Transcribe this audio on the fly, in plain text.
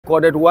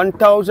recorded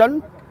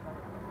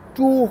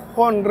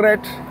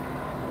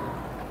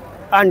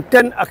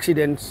 1,210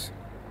 accidents,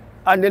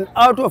 and then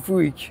out of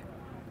which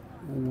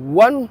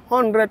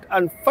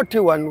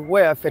 141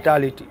 were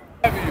fatality.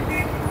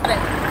 Okay,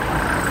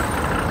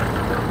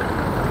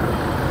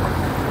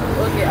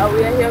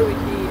 we are here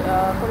with the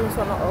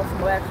Commissioner of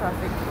Mobile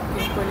Traffic,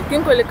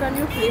 Kinkole. Can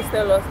you please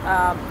tell us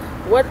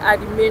what are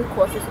the main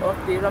causes of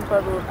the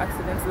rampant road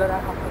accidents that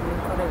are happening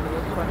currently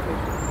in the country?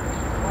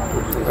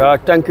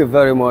 Thank you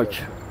very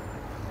much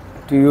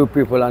to you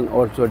people and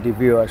also the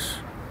viewers.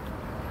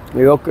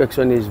 Your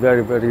question is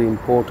very, very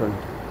important.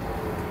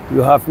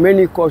 You have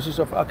many causes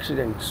of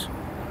accidents.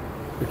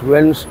 It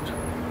runs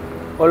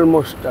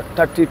almost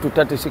 30 to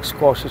 36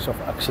 causes of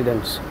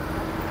accidents.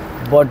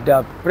 But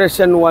the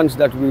present ones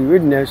that we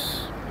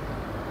witness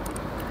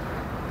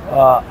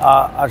are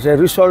as a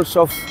result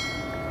of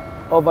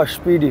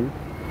overspeeding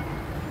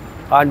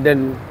and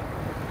then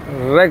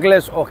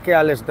reckless or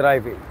careless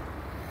driving,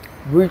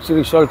 which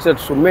resulted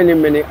to many,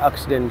 many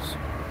accidents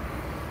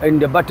in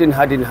the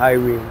Batin-Hadin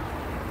Highway,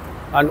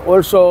 and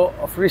also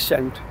of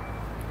recent,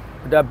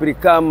 the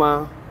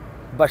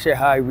Brikama-Bashe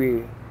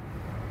Highway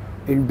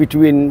in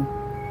between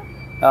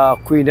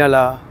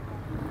Quinala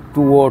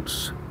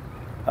towards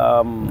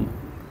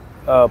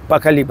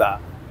Pakaliba.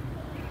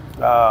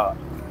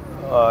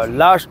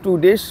 Last 2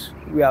 days,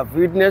 we have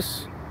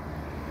witnessed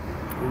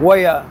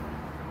where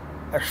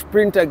a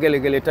Sprinter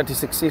Gelegele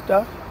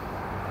 36-seater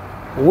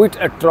with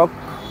a truck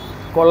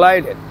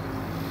collided,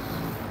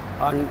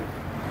 and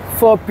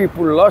 4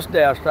 people lost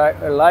their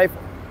life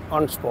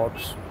on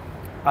spots,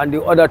 and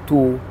the other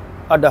 2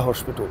 at the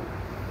hospital,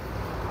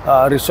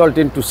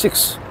 resulting to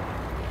 6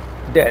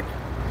 dead.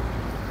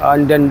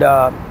 And then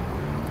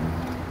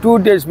 2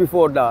 days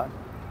before that,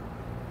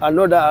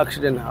 another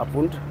accident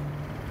happened,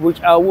 which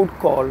I would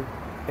call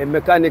a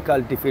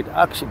mechanical defeat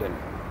accident,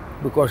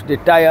 because the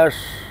tires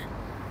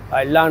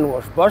line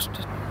was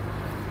burst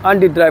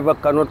and the driver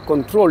cannot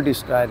control the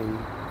steering,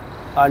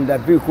 and the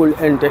vehicle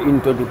entered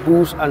into the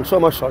bush and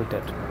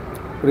somersaulted,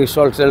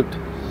 resulted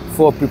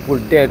 4 people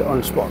dead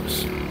on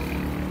spots.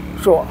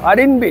 So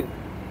hadn't been,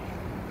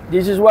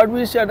 this is what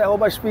we said,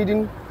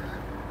 overspeeding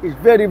is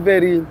very,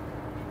 very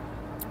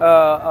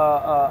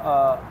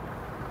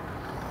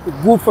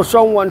good for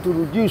someone to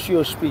reduce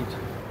your speed.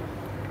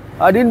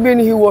 Hadn't been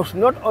he was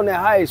not on a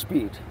high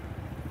speed.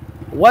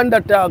 When the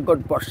tire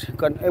got burst, he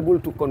can able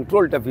to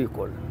control the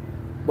vehicle.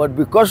 But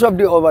because of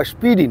the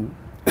overspeeding,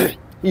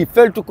 he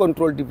failed to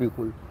control the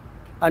vehicle,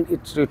 and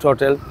it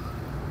resulted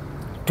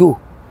to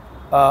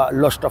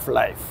loss of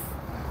life.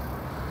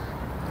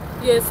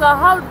 Yes, so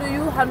how do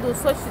you handle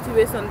such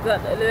situations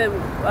that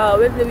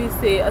when we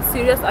say a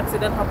serious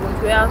accident happens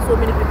where so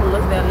many people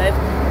lost their life?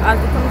 As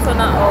the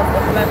Commissioner of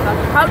Mobile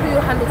Traffic, how do you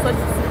handle such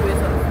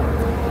situations?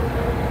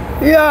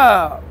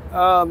 Yeah,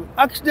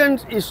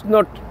 accident is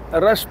not a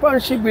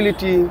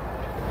responsibility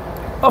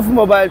of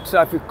Mobile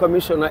Traffic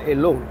Commissioner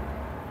alone,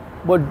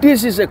 but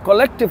this is a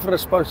collective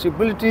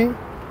responsibility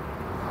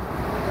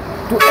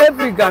to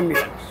every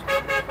Gambian,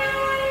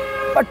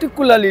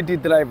 particularly the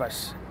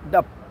drivers.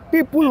 The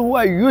people who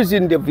are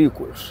using the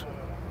vehicles,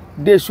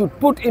 they should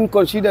put in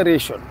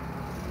consideration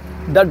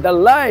that the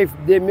life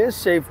they may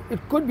save,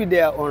 it could be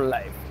their own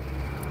life.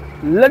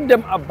 Let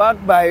them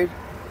abide by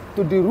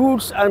to the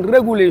rules and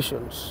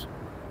regulations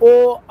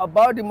or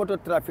about the Motor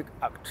Traffic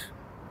Act,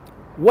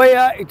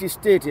 where it is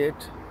stated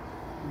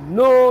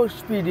no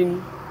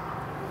speeding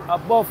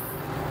above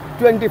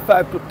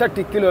 25 to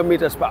 30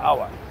 kilometers per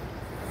hour,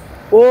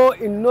 or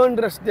in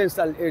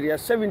non-residential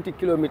areas 70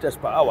 kilometers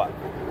per hour.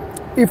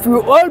 If we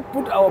all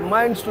put our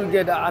minds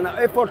together and our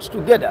efforts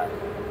together,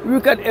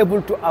 we can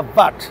able to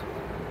avert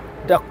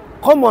the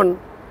common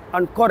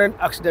and current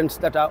accidents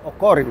that are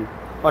occurring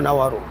on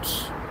our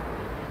roads.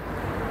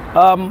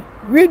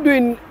 We're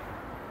doing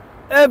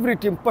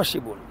everything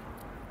possible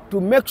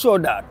to make sure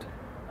that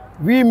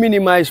we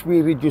minimize,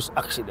 we reduce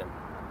accidents.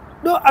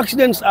 No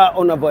accidents are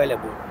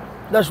unavoidable.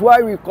 That's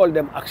why we call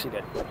them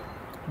accidents.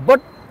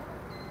 But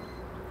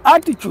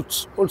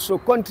attitudes also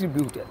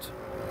contributed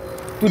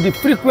to the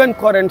frequent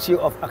occurrence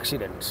of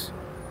accidents.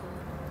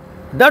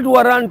 That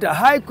warrant a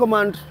high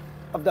command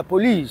of the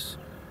police,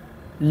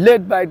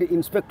 led by the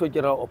Inspector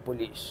General of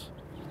Police.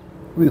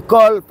 We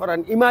call for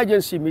an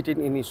emergency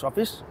meeting in his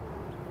office,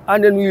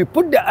 and then we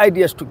put the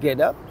ideas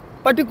together.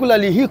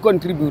 Particularly, he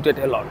contributed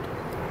a lot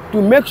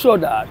to make sure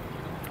that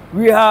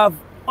we have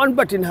on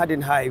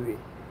Batin-Hadin Highway,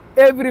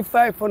 every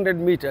 500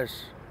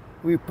 meters,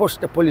 we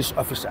post a police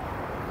officer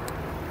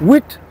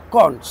with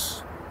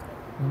cons.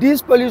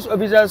 These police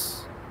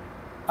officers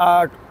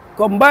are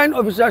combined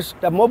officers,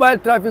 the mobile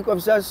traffic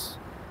officers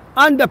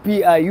and the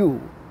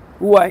PIU,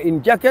 who are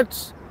in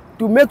jackets,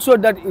 to make sure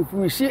that if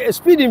we see a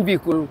speeding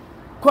vehicle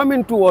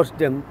coming towards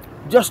them,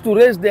 just to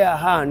raise their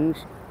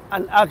hands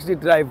and ask the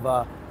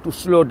driver to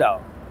slow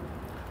down.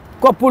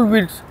 Coupled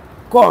with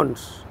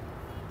cones,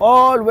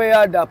 all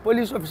where the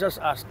police officers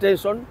are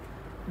stationed,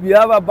 we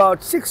have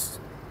about 6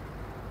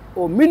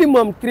 or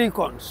minimum 3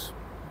 cones,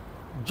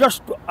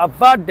 just to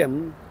avert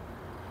them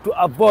to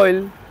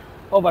avoid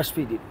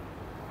overspeeding.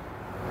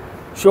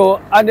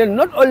 So, and then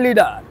not only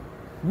that,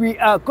 we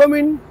are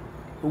coming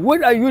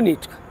with a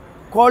unit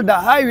called the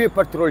Highway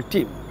Patrol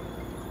Team.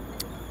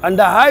 And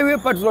the Highway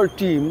Patrol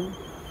Team,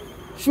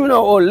 sooner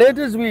or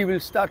later, we will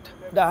start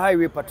the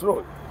Highway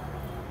Patrol.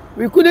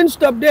 We couldn't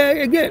stop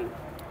there again.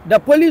 The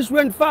police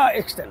went far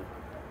extent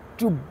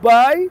to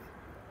buy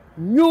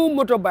new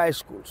motor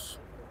bicycles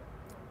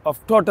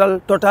of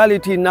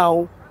totality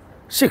now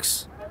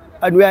 6,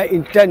 and we are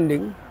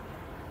intending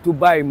to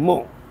buy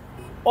more,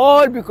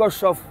 all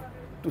because of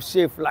to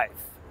save life.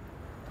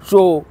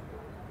 So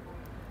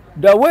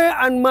the way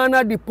and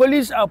manner the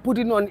police are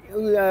putting on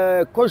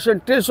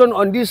concentration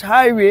on this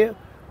highway,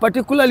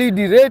 particularly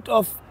the rate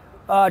of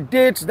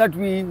dates that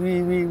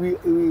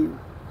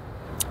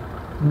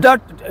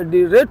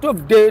the rate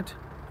of death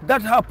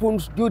that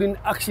happens during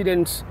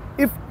accidents,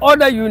 if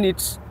other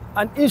units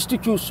and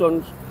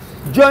institutions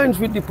joins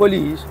with the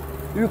police,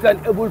 you can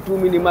able to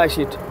minimize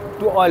it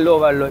to a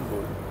lower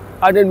level.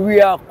 And then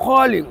we are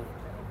calling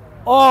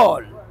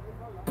all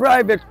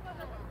private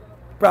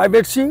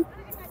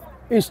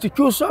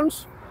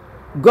institutions,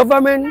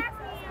 government,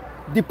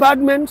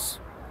 departments,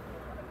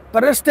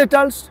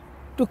 parastatals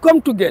to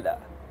come together,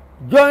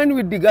 join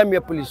with the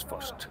Gambia Police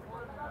Force,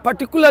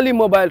 particularly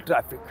mobile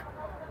traffic,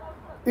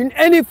 in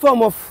any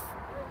form of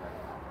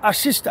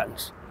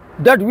assistance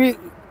that we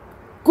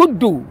could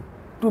do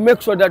to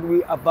make sure that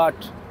we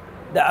avert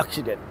the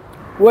accident.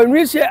 When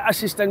we say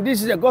assistance,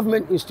 this is a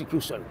government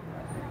institution.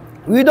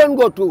 We don't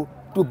go to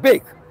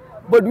beg,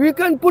 but we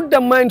can put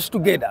the minds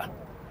together.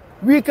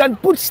 We can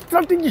put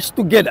strategies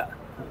together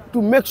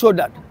to make sure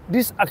that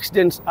these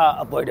accidents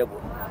are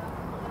avoidable.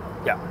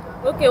 Yeah.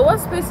 Okay, what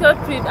special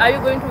treat are you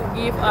going to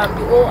give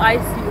the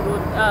OIC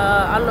road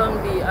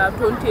along the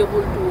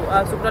turntable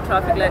to super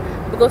traffic light?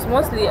 Because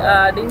mostly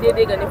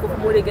they gonna go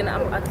more again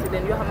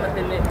accident. You have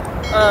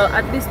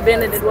at least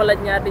benefit wala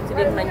nyar de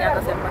chideng na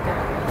nyaka sen paket.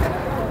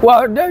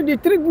 Well, the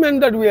treatment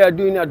that we are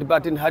doing at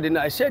Batin Hadina,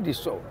 I said is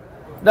so.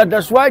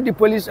 That's why the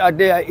police are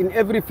there in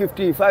every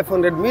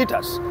 500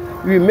 meters.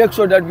 We make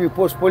sure that we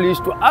post police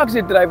to ask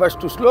the drivers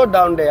to slow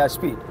down their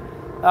speed.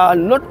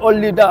 Not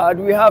only that,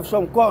 we have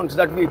some cones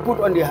that we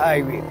put on the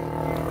highway,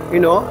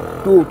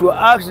 to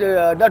ask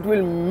that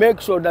will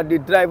make sure that the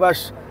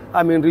drivers,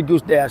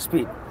 reduce their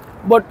speed.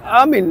 But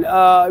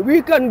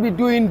we can be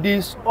doing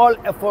this, all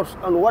efforts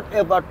and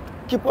whatever,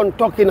 keep on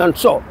talking and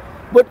so.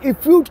 But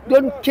if you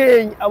don't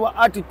change our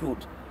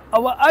attitude, I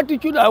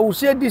will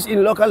say this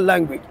in local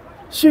language.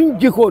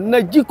 Sinjiko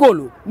na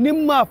jikolu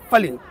nimma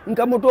falling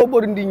nkamoto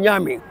borindi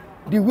nyami.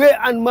 The way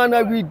and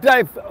manner we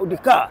drive the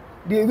car,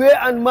 the way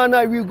and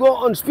manner we go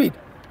on speed,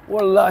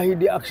 wallahi,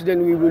 the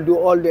accident, we will do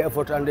all the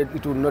effort and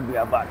it will not be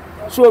bad.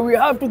 So we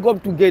have to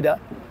come together,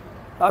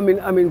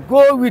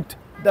 go with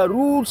the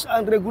rules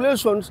and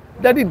regulations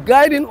that is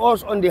guiding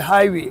us on the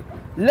highway.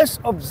 Let's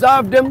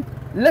observe them,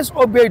 let's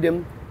obey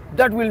them.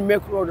 That will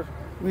make sure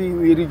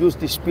we reduce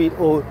the speed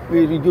or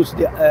we reduce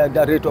the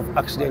rate of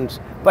accidents,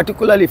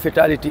 particularly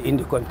fatality in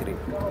the country.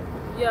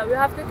 Yeah, we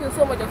have taken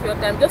so much of your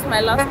time. Just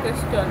my last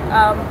question.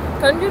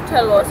 Can you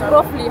tell us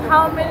roughly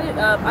how many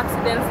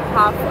accidents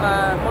have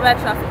mobile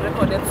traffic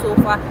recorded so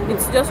far?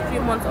 It's just 3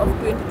 months of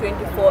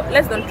 2024,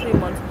 less than 3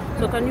 months.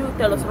 So can you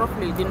tell us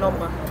roughly the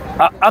number?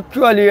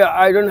 Actually,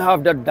 I don't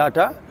have that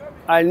data.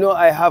 I know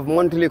I have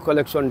monthly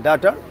collection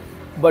data,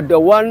 but the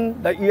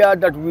year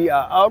that we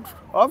are out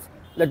of,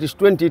 that is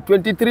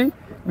 2023,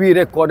 we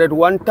recorded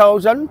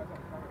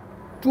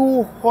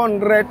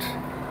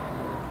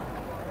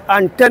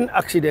 1,210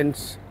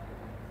 accidents,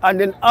 and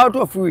then out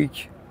of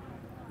which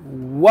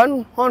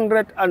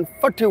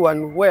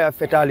 141 were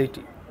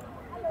fatality.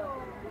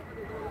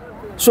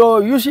 So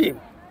you see,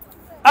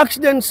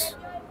 accidents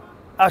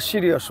are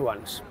serious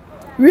ones.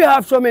 We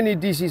have so many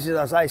diseases,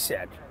 as I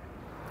said.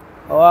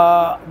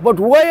 But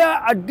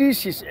where a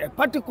disease, a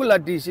particular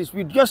disease,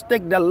 we just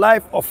take the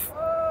life of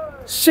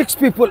 6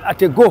 people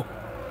at a go,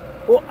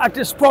 or at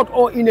a spot,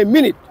 or in a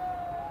minute,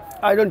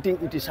 I don't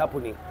think it is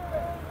happening.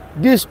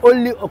 This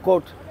only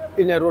occurred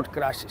in a road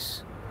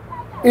crashes.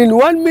 In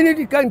 1 minute,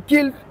 it can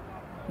kill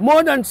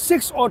more than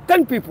 6 or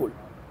 10 people.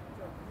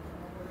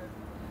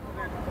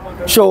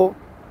 So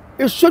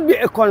it should be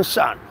a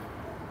concern.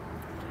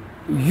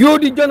 You,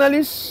 the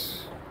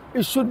journalists,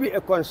 it should be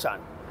a concern.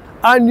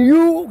 And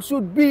you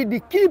should be the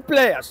key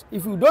players.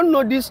 If you don't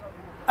know this,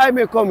 I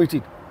may commit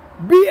it.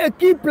 Be a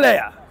key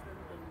player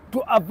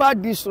to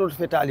avert this road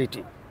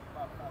fatality.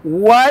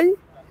 Why?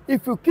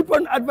 If you keep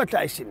on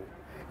advertising,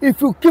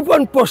 if you keep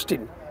on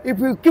posting, if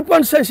you keep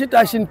on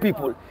sensitizing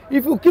people,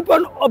 if you keep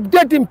on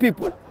updating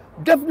people,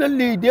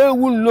 definitely they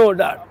will know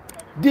that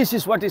this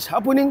is what is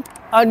happening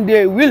and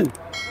they will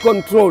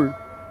control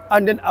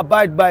and then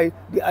abide by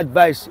the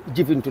advice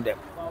given to them.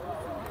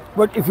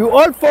 But if you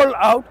all fall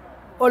out,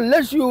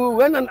 unless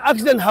when an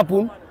accident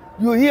happens,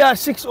 you hear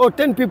 6 or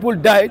 10 people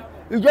died,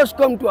 you just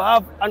come to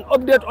have an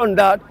update on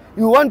that.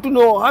 You want to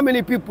know how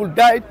many people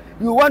died.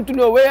 You want to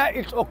know where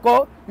it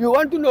occurred. You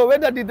want to know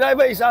whether the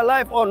driver is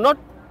alive or not.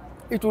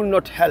 It will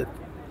not help.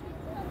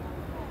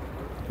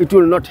 It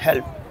will not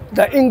help.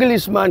 The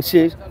Englishman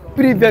says,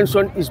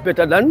 prevention is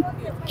better than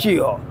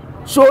cure.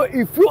 So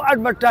if you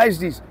advertise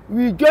this,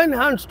 we join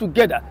hands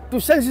together to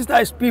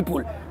sensitize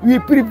people. We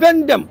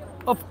prevent them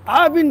of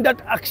having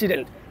that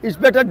accident. It's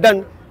better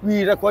than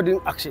we recording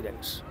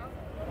accidents.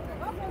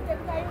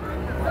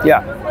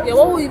 Yeah. Yeah.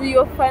 What will be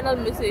your final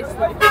message to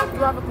the people? Do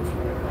you have a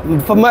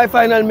question? For my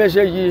final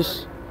message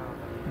is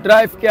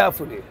drive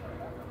carefully.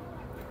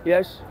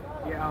 Yes.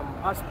 Yeah,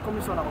 as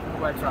Commissioner of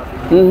Mobile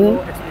Traffic,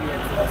 your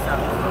experience in the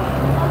service,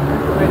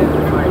 to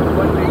identify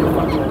one major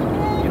factor,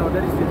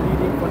 that is the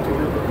leading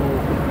contributor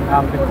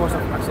to the cause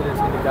of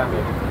accidents in the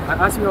Gambia. And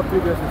as you have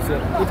previously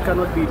said, it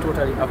cannot be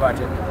totally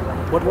averted.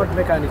 But what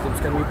mechanisms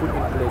can we put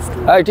in place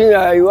to? I think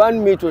you want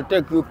me to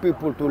take you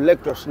people to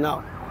lectures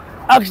now.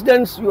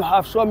 Accidents, you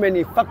have so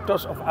many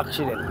factors of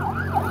accident.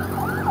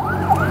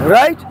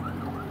 Right?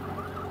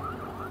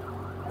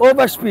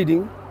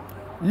 Overspeeding,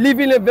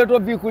 leaving a motor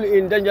vehicle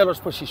in dangerous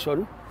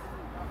position,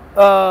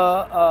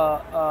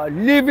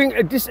 leaving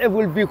a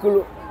disabled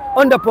vehicle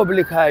on the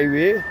public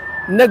highway,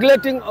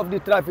 neglecting of the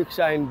traffic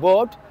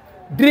signboard,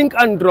 drink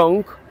and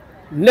drunk,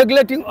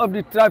 neglecting of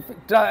the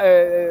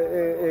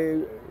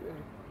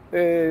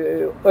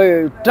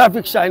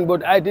traffic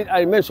signboard,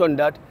 I mentioned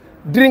that,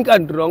 drink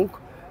and drunk,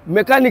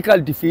 mechanical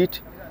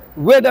defeat,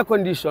 weather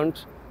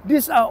conditions.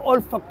 These are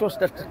all factors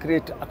that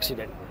create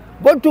accident.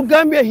 But to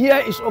Gambia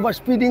here is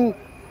overspeeding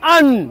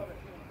and,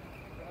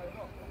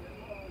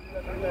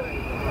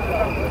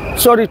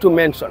 sorry to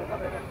mention,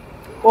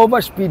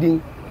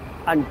 overspeeding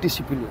and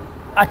discipline,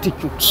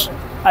 attitudes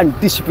and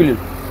discipline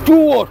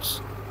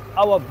towards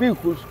our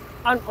vehicles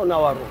and on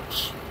our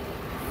roads.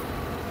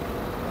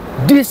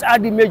 These are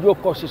the major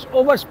causes: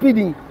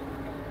 overspeeding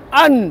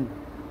and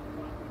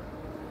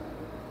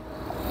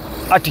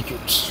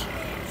attitudes.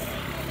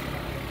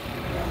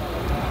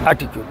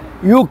 Attitude.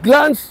 You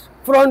glance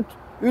front,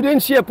 you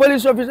didn't see a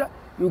police officer.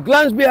 You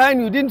glance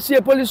behind, you didn't see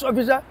a police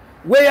officer.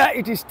 Where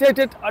it is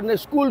stated on the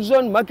school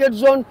zone, market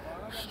zone,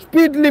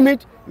 speed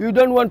limit, you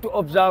don't want to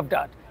observe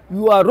that.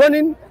 You are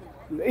running,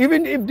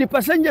 even if the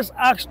passengers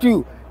asked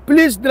you,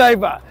 please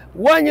driver,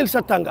 wanyil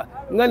satanga,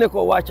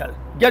 nganeko wachal,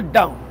 get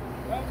down.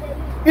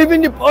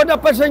 Even if other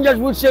passengers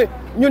would say,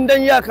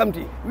 Nyundanya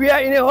Kamti, we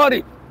are in a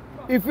hurry.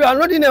 If you are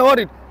not in a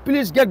hurry,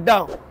 please get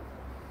down.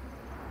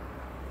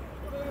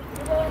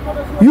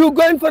 You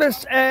going for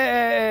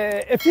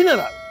a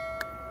funeral.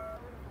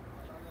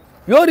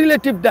 Your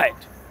relative died.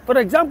 For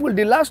example,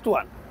 the last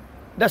one,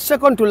 the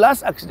second to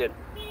last accident,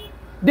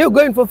 they're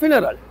going for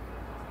funeral.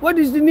 What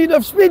is the need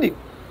of speeding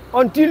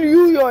until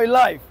your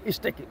life is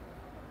taken?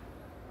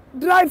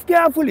 Drive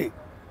carefully,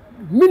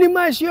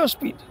 minimize your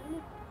speed.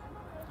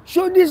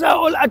 So these are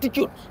all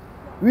attitudes.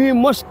 We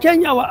must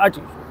change our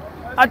attitude.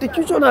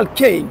 Attitudinal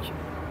change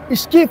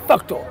is key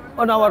factor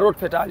on our road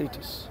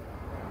fatalities.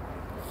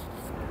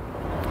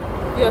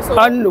 Yeah, so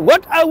and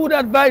what I would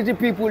advise the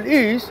people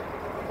is,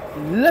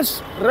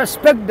 let's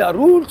respect the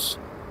rules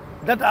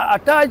that are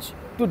attached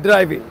to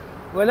driving.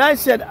 When I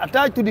said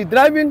attached to the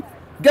driving,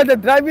 get a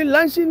driving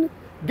license,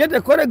 get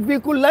a correct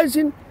vehicle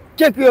license,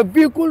 check your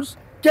vehicles,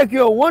 check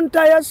your one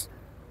tires,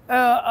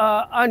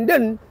 and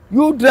then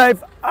you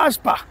drive as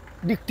per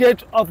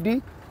dictate of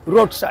the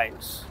road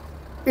signs.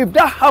 If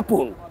that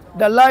happens,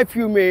 the life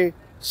you may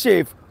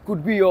save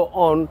could be your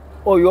own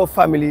or your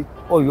family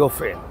or your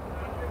friend.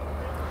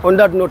 On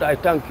that note, I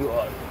thank you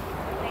all.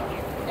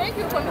 thank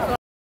you, Commissioner.